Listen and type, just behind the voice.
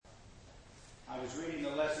I was reading the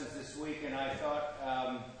lessons this week, and I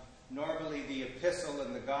thought normally the epistle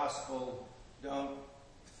and the gospel don't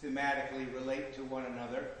thematically relate to one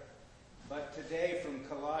another. But today from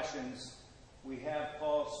Colossians, we have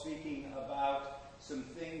Paul speaking about some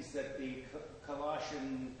things that the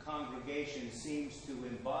Colossian congregation seems to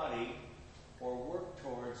embody or work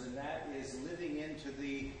towards, and that is living into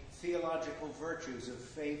the theological virtues of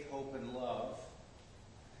faith, hope, and love.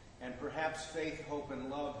 And perhaps faith, hope,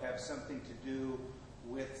 and love have something to do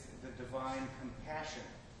with the divine compassion,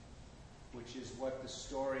 which is what the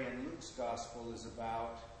story in Luke's gospel is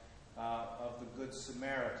about, of the Good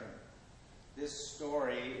Samaritan. This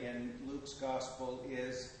story in Luke's gospel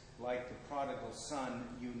is, like the prodigal son,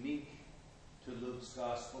 unique to Luke's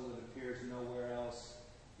gospel. It appears nowhere else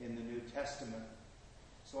in the New Testament.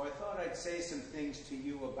 So I thought I'd say some things to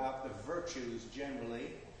you about the virtues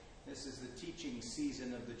generally. This is the teaching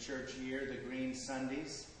season of the church year, the Green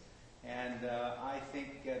Sundays. And I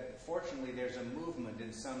think, fortunately, there's a movement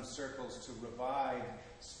in some circles to revive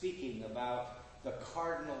speaking about the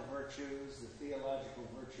cardinal virtues, the theological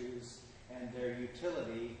virtues, and their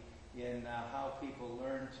utility in how people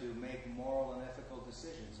learn to make moral and ethical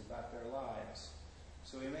decisions about their lives.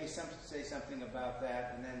 So we may say something about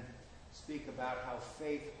that and then speak about how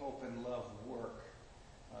faith, hope, and love work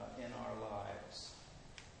in our lives.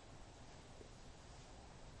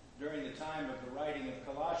 During the time of the writing of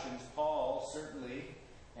Colossians, Paul certainly,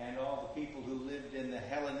 and all the people who lived in the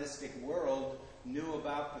Hellenistic world, knew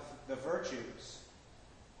about the virtues,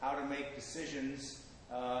 how to make decisions,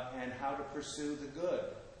 and how to pursue the good.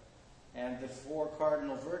 And the four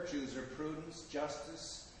cardinal virtues are prudence,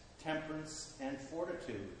 justice, temperance, and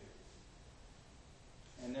fortitude.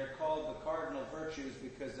 And they're called the cardinal virtues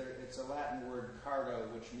because it's a Latin word, cardo,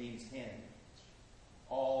 which means hinge.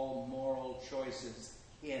 All moral choices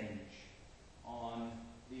hinge on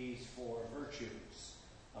these four virtues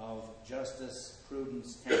of justice,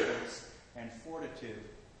 prudence, temperance, and fortitude.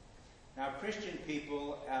 Now, Christian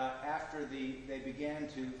people, after they began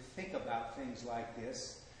to think about things like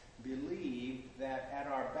this, believe that at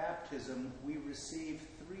our baptism we receive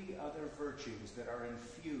three other virtues that are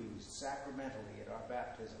infused sacramentally at our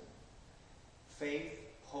baptism: faith,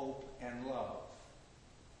 hope, and love.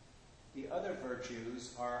 The other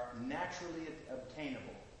virtues are naturally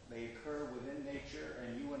obtainable. They occur within nature,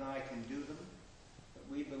 and you and I can do them. But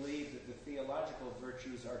we believe that the theological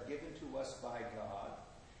virtues are given to us by God,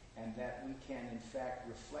 and that we can, in fact,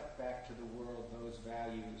 reflect back to the world those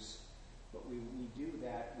values. But we do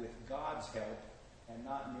that with God's help and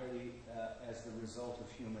not merely as the result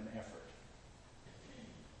of human effort.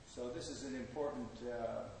 So this is an important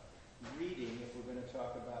reading if we're going to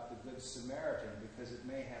talk about the Good Samaritan, because it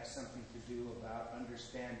may have something to do about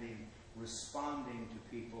understanding, responding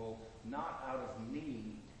to people not out of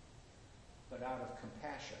need, but out of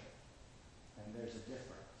compassion. And there's a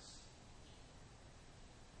difference.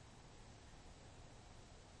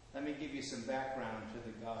 Let me give you some background to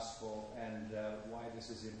the gospel and why this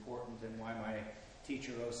is important and why my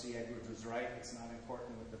teacher, O.C. Edwards, was right. It's not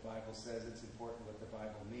important what the Bible says, it's important what the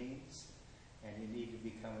Bible means. And you need to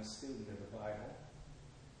become a student of the Bible.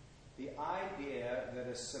 The idea that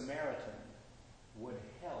a Samaritan would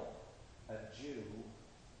help a Jew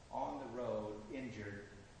on the road injured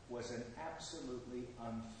was an absolutely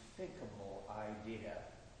unthinkable idea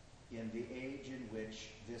in the age in which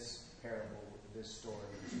this parable, this story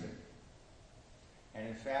was written. And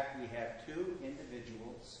in fact, we have two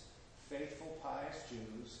individuals, faithful, pious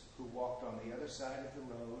Jews, who walked on the other side of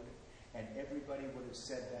the road, and everybody would have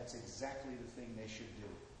said that's exactly the thing they should do.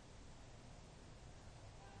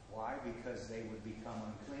 Why? Because they would become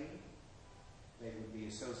unclean. They would be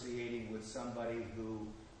associating with somebody who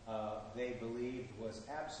they believed was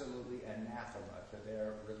absolutely anathema to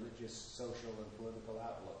their religious, social, and political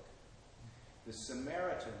outlook. The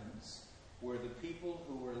Samaritans were the people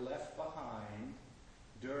who were left behind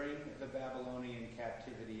during the Babylonian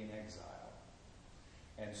captivity and exile.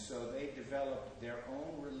 And so they developed their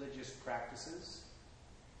own religious practices.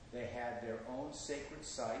 They had their own sacred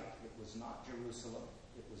site. It was not Jerusalem.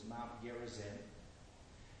 It was Mount Gerizim.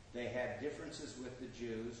 They had differences with the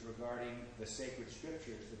Jews regarding the sacred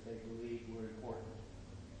scriptures that they believed were important.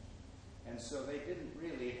 And so they didn't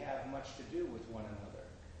really have much to do with one another.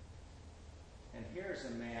 And here's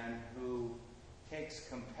a man who takes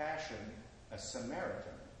compassion, a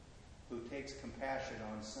Samaritan, who takes compassion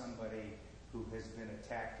on somebody who has been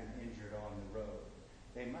attacked and injured on the road.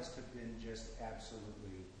 They must have been just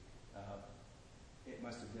absolutely, it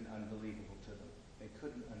must have been unbelievable to them. They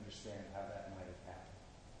couldn't understand how that might have happened.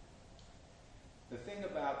 The thing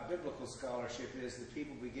about biblical scholarship is that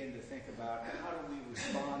people begin to think about how do we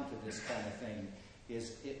respond to this kind of thing?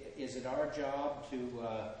 Is it our job to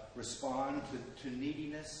respond to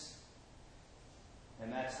neediness?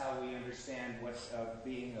 And that's how we understand what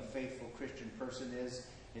being a faithful Christian person is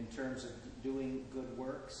in terms of doing good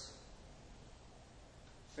works.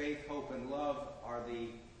 Faith, hope, and love are the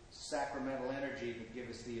sacramental energy that give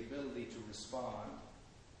us the ability to respond.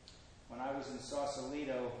 When I was in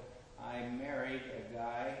Sausalito, I married a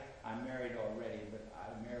guy. I'm married already, but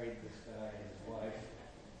I married this guy and his wife.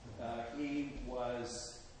 He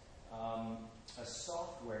was a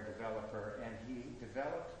software developer, and he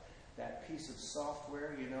developed that piece of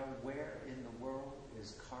software, where in the world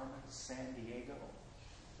is Carmen Sandiego?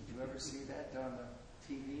 Did you ever see that on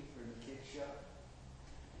the TV for the kids show?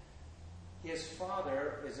 His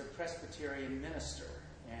father is a Presbyterian minister,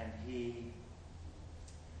 and he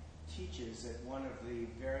teaches at one of the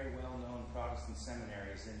very well-known Protestant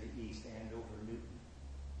seminaries in the East, Andover, Newton.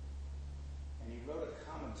 And he wrote a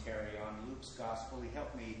commentary on Luke's Gospel. He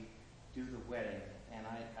helped me do the wedding, and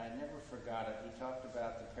I never forgot it. He talked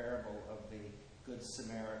about the parable of the Good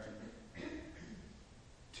Samaritan.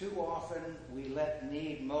 Too often, we let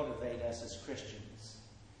need motivate us as Christians.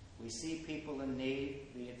 We see people in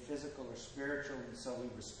need, be it physical or spiritual, and so we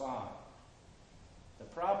respond. The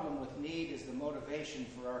problem with need is the motivation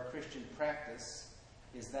for our Christian practice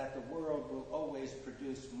is that the world will always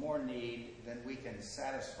produce more need than we can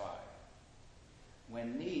satisfy.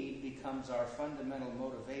 When need becomes our fundamental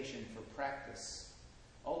motivation for practice,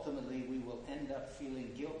 ultimately we will end up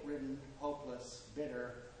feeling guilt-ridden, hopeless,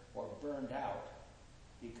 bitter, or burned out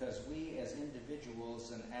because we as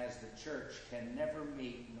individuals and as the church can never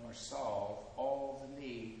meet nor solve all the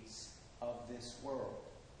needs of this world.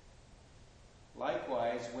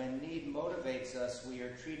 Likewise, when need motivates us, we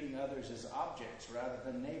are treating others as objects rather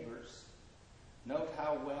than neighbors. Note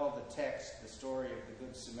how well the text, the story of the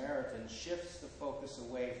Good Samaritan, shifts the focus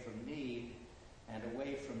away from need and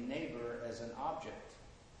away from neighbor as an object.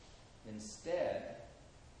 Instead,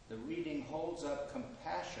 the reading holds up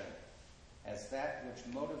compassion as that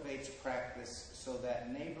which motivates practice, so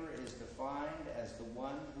that neighbor is defined as the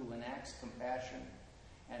one who enacts compassion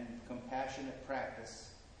and compassionate practice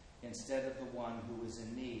instead of the one who is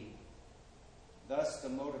in need. Thus, the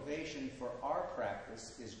motivation for our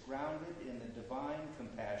practice is grounded in the divine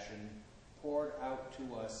compassion poured out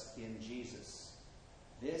to us in Jesus.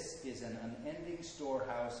 This is an unending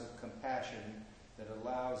storehouse of compassion that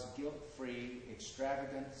allows guilt-free,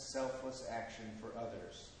 extravagant, selfless action for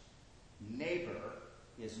others. Neighbor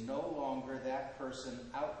is no longer that person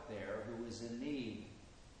out there who is in need.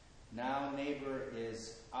 Now neighbor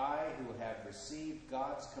is I who have received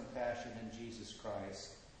God's compassion in Jesus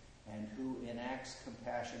Christ and who enacts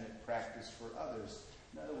compassionate practice for others.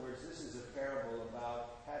 In other words, this is a parable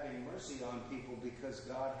about having mercy on people because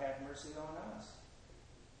God had mercy on us.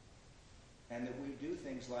 And that we do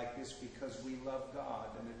things like this because we love God,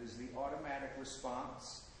 and it is the automatic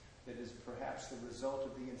response that is perhaps the result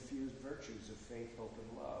of the infused virtues of faith, hope,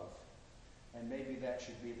 and love. And maybe that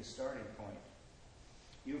should be the starting point.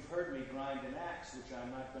 You've heard me grind an axe, which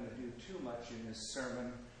I'm not going to do too much in this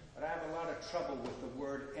sermon, but I have a lot of trouble with the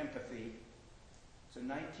word empathy. It's a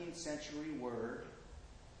 19th century word,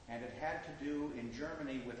 and it had to do in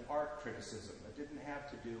Germany with art criticism. It didn't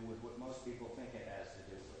have to do with what most people think it has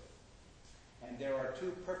to do with. And there are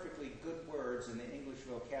two perfectly good words in the English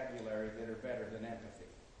vocabulary that are better than empathy.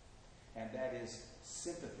 And that is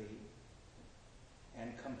sympathy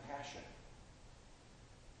and compassion.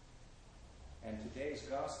 And today's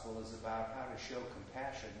gospel is about how to show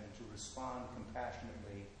compassion and to respond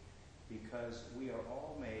compassionately because we are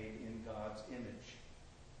all made in God's image.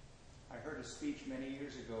 I heard a speech many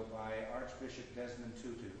years ago by Archbishop Desmond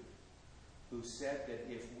Tutu, who said that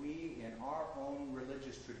if we in our own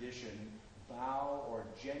religious tradition bow or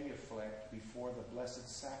genuflect before the Blessed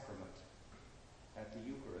Sacrament at the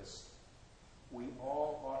Eucharist, we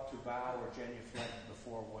all ought to bow or genuflect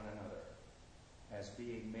before one another as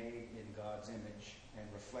being made in God's image and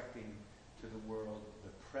reflecting to the world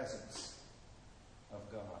the presence of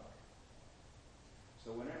God.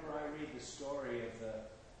 So whenever I read the story of the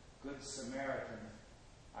Good Samaritan,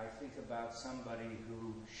 I think about somebody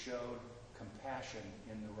who showed compassion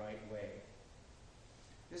in the right way.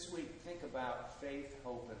 This week, think about faith,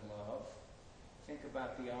 hope, and love. Think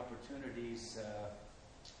about the opportunities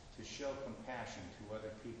to show compassion to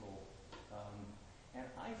other people. And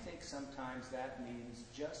I think sometimes that means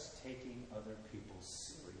just taking other people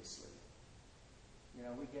seriously. You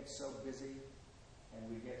know, we get so busy and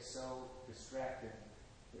we get so distracted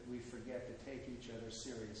that we forget to take each other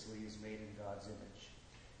seriously as made in God's image.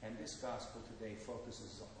 And this gospel today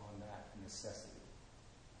focuses on that necessity.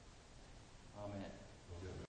 Amen.